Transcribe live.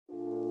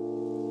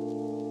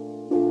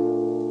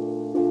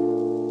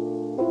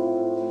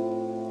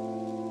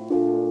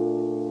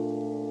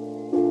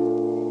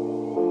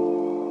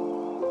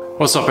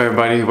What's up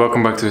everybody,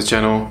 welcome back to the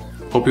channel.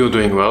 Hope you're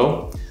doing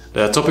well.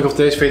 The topic of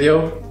today's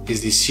video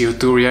is the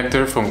CO2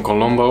 reactor from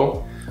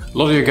Colombo. A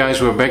lot of you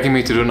guys were begging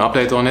me to do an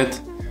update on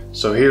it.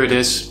 So here it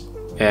is,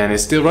 and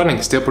it's still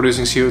running, still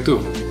producing CO2.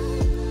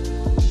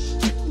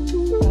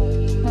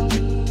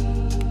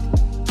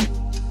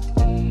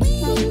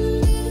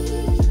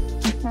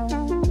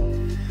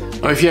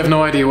 Now, if you have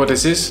no idea what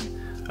this is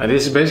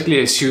basically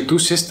a CO2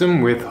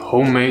 system with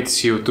homemade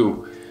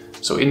CO2.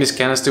 So in this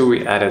canister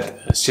we added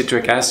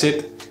citric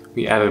acid,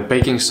 we added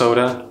baking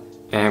soda,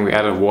 and we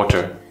added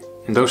water.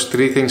 And those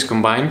three things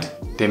combined,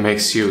 they make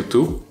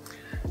CO2.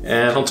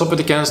 And on top of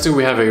the canister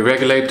we have a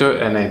regulator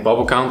and a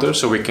bubble counter,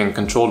 so we can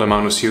control the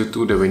amount of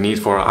CO2 that we need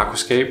for our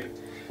aquascape.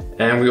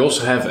 And we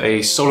also have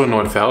a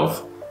solenoid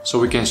valve, so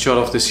we can shut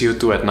off the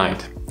CO2 at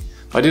night.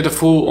 I did a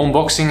full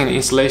unboxing and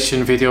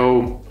installation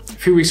video a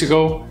few weeks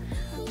ago,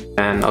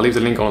 and I'll leave the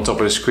link on the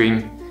top of the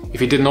screen. If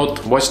you did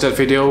not watch that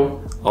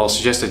video, I'll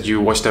suggest that you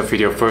watch that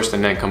video first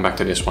and then come back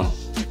to this one.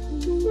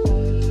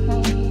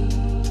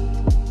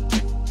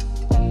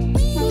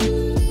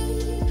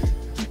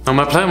 Now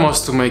my plan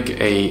was to make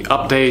a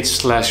update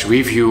 /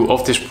 review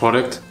of this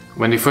product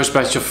when the first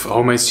batch of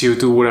homemade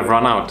CO2 would have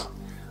run out.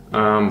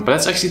 But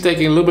that's actually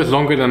taking a little bit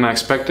longer than I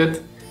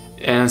expected,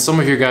 and some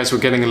of you guys were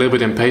getting a little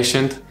bit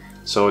impatient.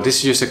 So this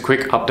is just a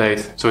quick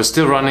update. So it's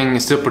still running,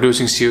 it's still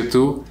producing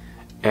CO2,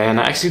 and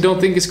I actually don't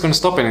think it's going to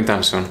stop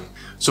anytime soon.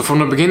 So from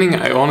the beginning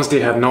I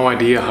honestly had no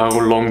idea how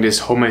long this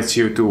homemade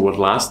CO2 would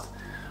last.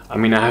 I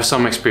mean, I have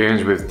some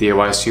experience with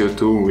DIY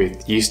CO2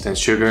 with yeast and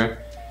sugar,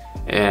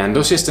 and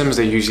those systems,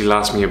 they usually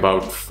last me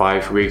about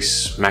 5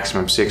 weeks,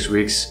 maximum 6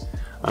 weeks.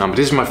 But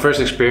this is my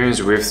first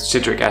experience with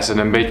citric acid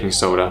and baking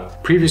soda.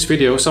 Previous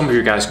video, some of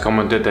you guys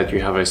commented that you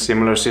have a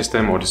similar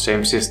system or the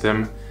same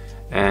system,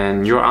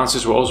 and your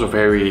answers were also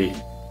very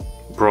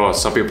broad.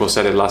 Some people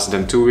said it lasted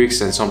them 2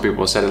 weeks, and some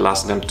people said it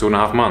lasted them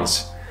 2.5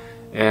 months.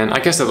 And I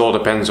guess that all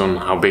depends on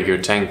how big your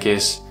tank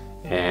is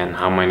and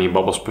how many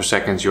bubbles per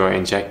second you are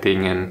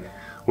injecting and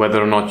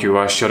whether or not you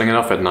are shutting it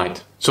off at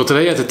night. So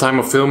today, at the time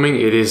of filming,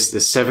 it is the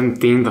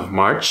 17th of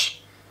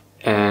March,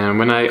 and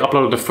when I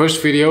uploaded the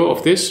first video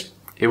of this,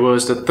 it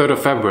was the 3rd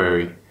of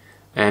February,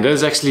 and that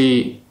is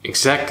actually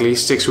exactly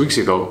 6 weeks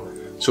ago.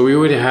 So we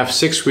already have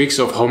 6 weeks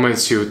of homemade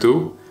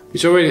CO2,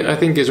 which already I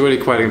think is really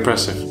quite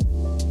impressive.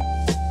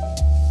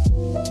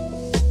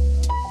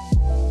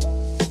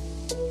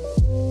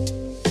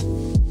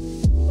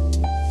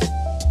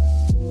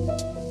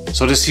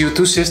 So the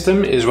CO2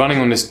 system is running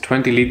on this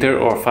 20 liter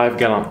or 5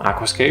 gallon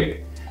aquascape,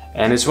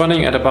 and it's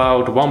running at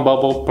about 1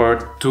 bubble per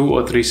 2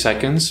 or 3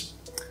 seconds.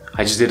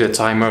 I just did a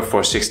timer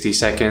for 60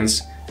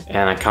 seconds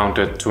and I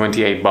counted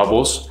 28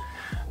 bubbles.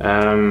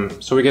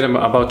 So we get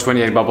about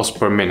 28 bubbles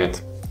per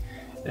minute.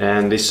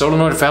 And the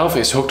solenoid valve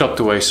is hooked up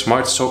to a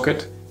smart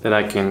socket that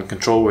I can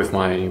control with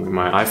my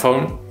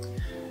iPhone.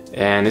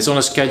 And it's on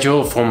a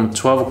schedule from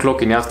 12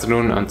 o'clock in the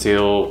afternoon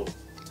until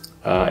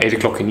 8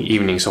 o'clock in the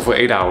evening, so for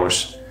 8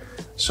 hours.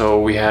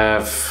 So we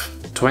have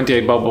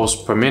 28 bubbles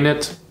per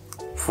minute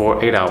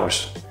for 8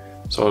 hours.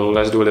 So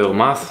let's do a little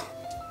math.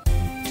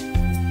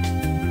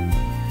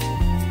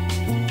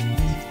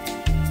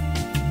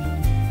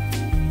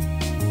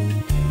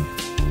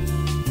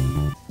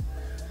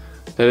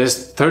 That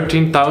is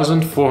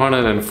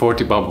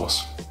 13,440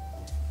 bubbles.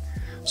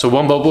 So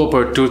 1 bubble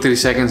per 2-3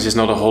 seconds is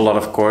not a whole lot,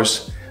 of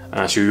course.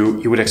 So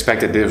you would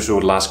expect that this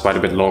would last quite a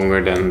bit longer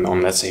than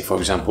on, let's say, for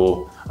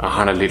example, a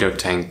 100 liter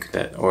tank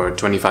or a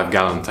 25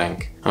 gallon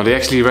tank. Now they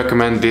actually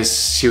recommend this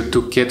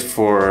CO2 kit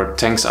for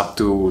tanks up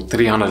to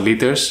 300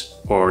 liters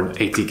or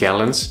 80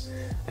 gallons.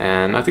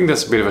 And I think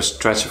that's a bit of a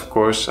stretch, of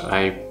course.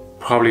 I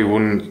probably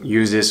wouldn't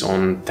use this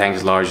on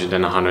tanks larger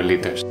than 100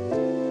 liters.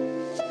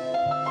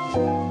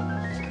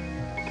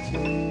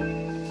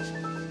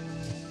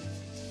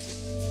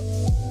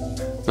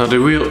 Now the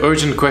real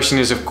urgent question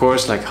is, of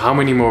course, like, how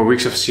many more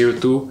weeks of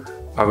CO2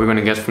 are we going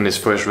to get from this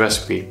first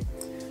recipe?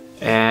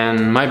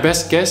 And my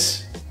best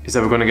guess is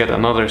that we're going to get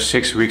another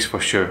 6 weeks for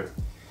sure.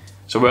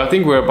 So I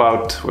think we're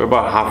about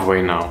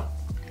halfway now.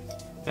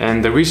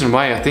 And the reason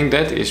why I think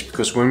that is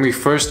because when we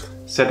first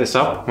set this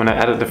up, when I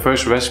added the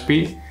first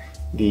recipe,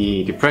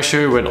 the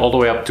pressure went all the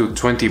way up to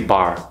 20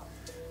 bar.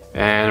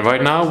 And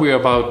right now we're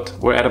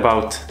at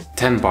about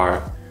 10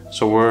 bar.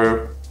 So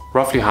we're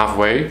roughly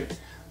halfway.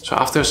 So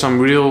after some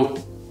real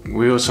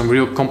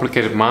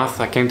complicated math,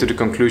 I came to the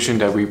conclusion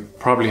that we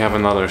probably have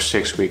another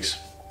 6 weeks.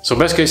 So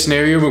best case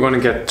scenario, we're going to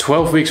get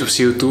 12 weeks of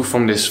CO2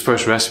 from this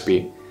first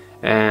recipe.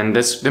 And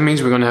that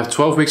means we're going to have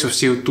 12 weeks of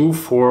CO2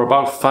 for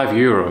about 5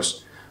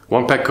 euros.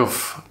 One pack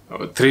of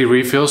 3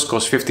 refills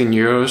costs 15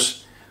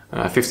 euros.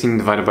 15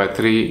 divided by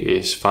 3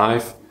 is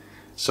 5.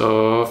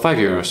 So 5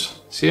 euros.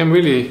 See, I'm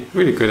really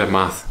good at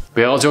math.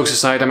 But all jokes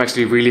aside, I'm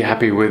actually really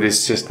happy with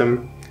this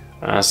system.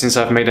 Since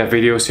I've made that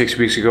video 6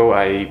 weeks ago,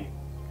 I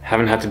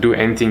haven't had to do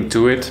anything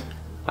to it.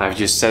 I've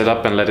just set it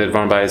up and let it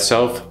run by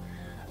itself.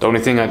 The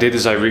only thing I did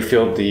is I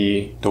refilled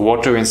the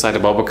water inside the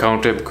bubble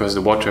counter because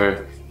the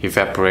water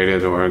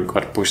evaporated or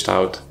got pushed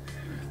out.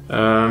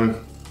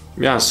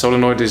 yeah,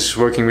 solenoid is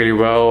working really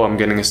well. I'm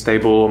getting a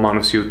stable amount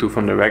of CO2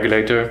 from the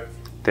regulator.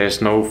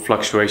 There's no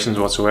fluctuations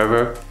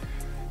whatsoever.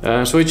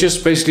 So it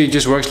just basically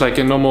just works like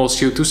a normal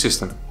CO2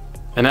 system.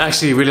 And I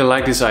actually really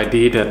like this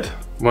idea that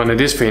when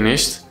it is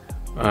finished,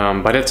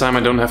 by that time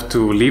I don't have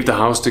to leave the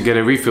house to get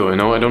a refill, you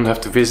know. I don't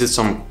have to visit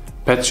some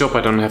pet shop,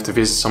 I don't have to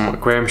visit some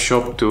aquarium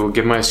shop to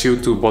get my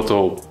CO2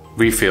 bottle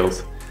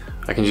refilled.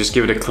 I can just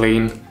give it a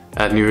clean,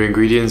 add new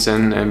ingredients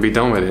and be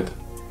done with it.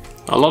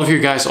 A lot of you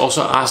guys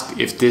also asked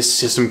if this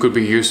system could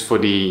be used for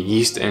the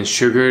yeast and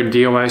sugar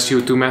DIY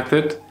CO2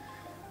 method.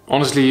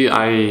 Honestly,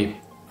 I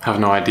have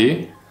no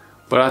idea,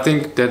 but I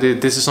think that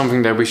this is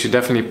something that we should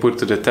definitely put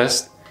to the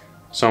test.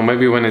 So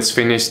maybe when it's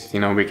finished, you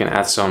know, we can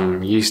add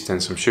some yeast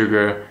and some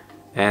sugar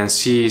and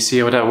see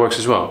how that works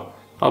as well.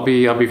 I'll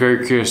be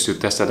very curious to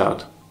test that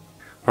out.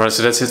 Alright,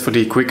 so that's it for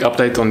the quick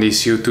update on the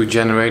CO2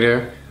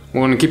 generator.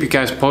 We're gonna keep you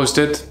guys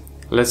posted.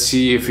 Let's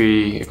see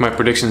if my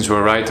predictions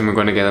were right and we're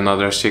gonna get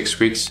another 6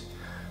 weeks.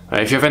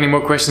 If you have any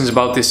more questions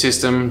about this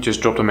system,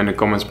 just drop them in the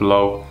comments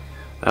below.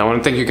 I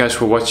want to thank you guys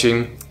for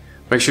watching.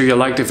 Make sure you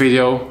like the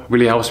video, it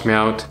really helps me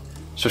out.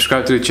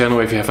 Subscribe to the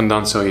channel if you haven't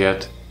done so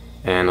yet.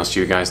 And I'll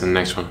see you guys in the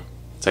next one.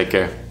 Take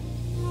care.